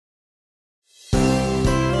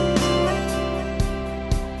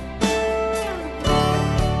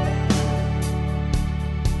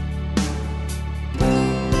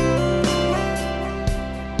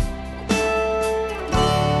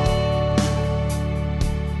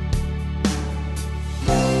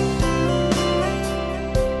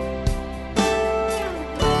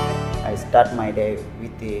start my day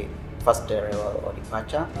with the first arrival or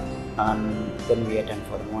departure, and then we attend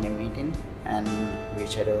for the morning meeting, and we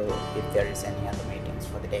schedule if there is any other meetings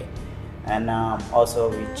for the day. And also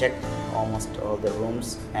we check almost all the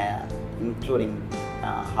rooms, including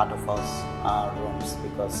heart of house rooms,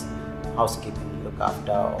 because housekeeping look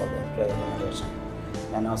after all the employee accommodation.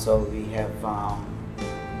 And also we have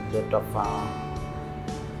lot of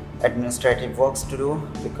administrative works to do,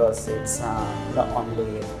 because it's not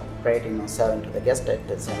only operating 7 to the guest, at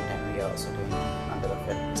the same time we are also doing under the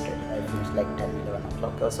administrative. I finish like 10-11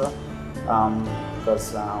 o'clock or so,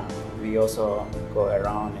 because we also go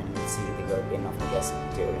around and see the well-being of the guests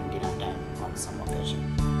during dinner time on some occasion.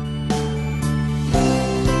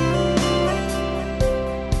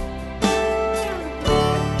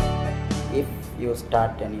 If you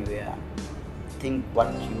start anywhere, think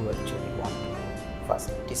what you actually want to do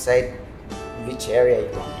first. Decide which area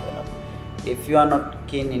you want to develop. If you are not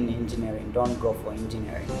keen in engineering, don't go for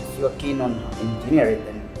engineering. If you are keen on engineering,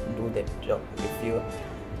 then do that job. If you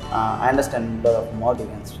I understand a lot of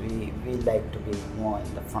Maldivians, we like to be more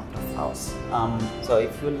in the front of house. So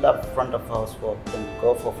if you love front of house work, then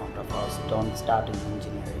go for front of house. Don't start in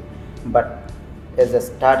engineering. But as a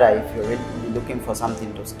starter, if you're really looking for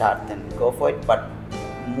something to start, then go for it. But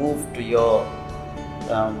move to your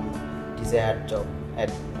desired job at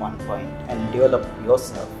one point and develop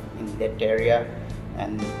yourself in that area,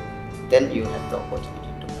 and then you have the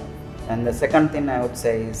opportunity to move. And the second thing I would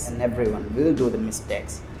say is, and everyone will do the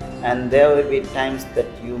mistakes, and there will be times that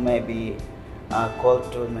you may be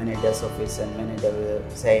called to manager's office, and manager will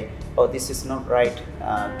say, oh, this is not right,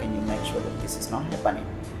 can you make sure that this is not happening?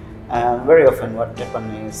 Very often what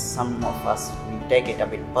happens is, some of us, we take it a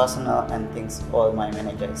bit personal and thinks, oh, my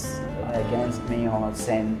manager is against me or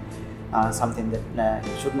saying something that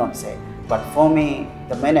he should not say. But for me,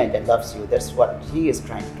 the manager loves you. That's what he is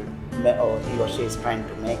trying to, or he or she is trying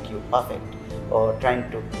to make you perfect, or trying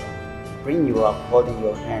to bring you up, holding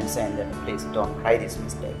your hand, saying that please don't try this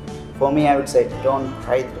mistake. For me, I would say don't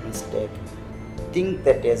try the mistake. Think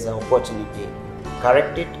that there's an opportunity,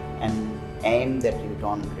 correct it, and aim that you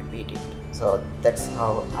don't repeat it. So that's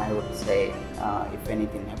how I would say, if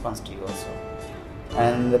anything happens to you also.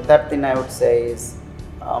 And the third thing I would say is,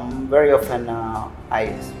 very often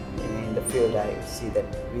in the field I see that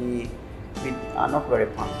we are not very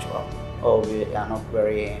punctual, or we are not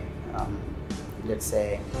very, let's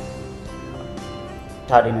say,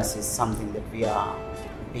 tardiness is something that we are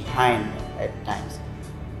behind at times.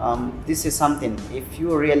 This is something, if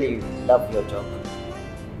you really love your job,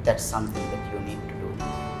 that's something that you need to do.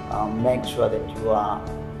 Make sure that you are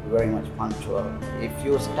very much punctual. If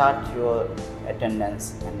you start your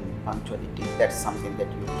attendance and punctuality, that's something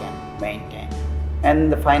that you can maintain.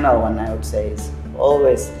 And the final one I would say is,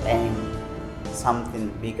 always aim something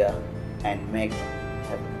bigger and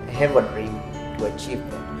have a dream to achieve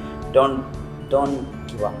that. Don't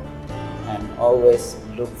give up, and always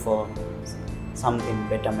look for something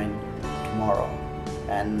betterment tomorrow.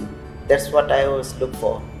 And that's what I always look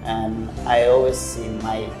for, and I always see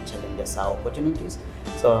my challenges are opportunities.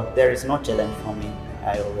 So there is no challenge for me.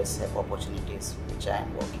 I always have opportunities which I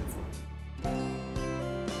am working for.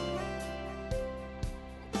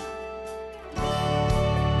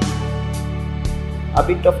 A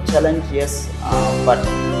bit of challenge, yes, but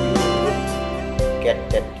you will get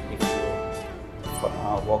that if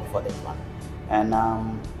you work for that one. And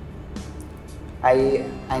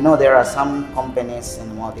I know there are some companies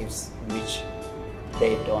in Maldives which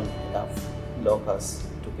they don't allow locals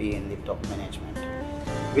to be in the top management,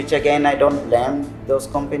 which again I don't blame those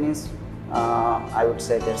companies. I would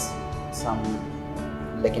say there's some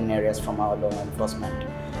lacking areas from our law enforcement.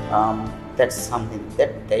 That's something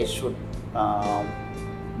that they should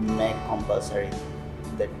make compulsory,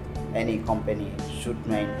 that any company should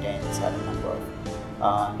maintain a certain number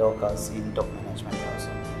of locals in top management also.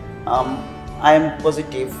 I am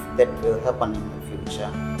positive that will happen in the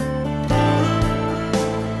future.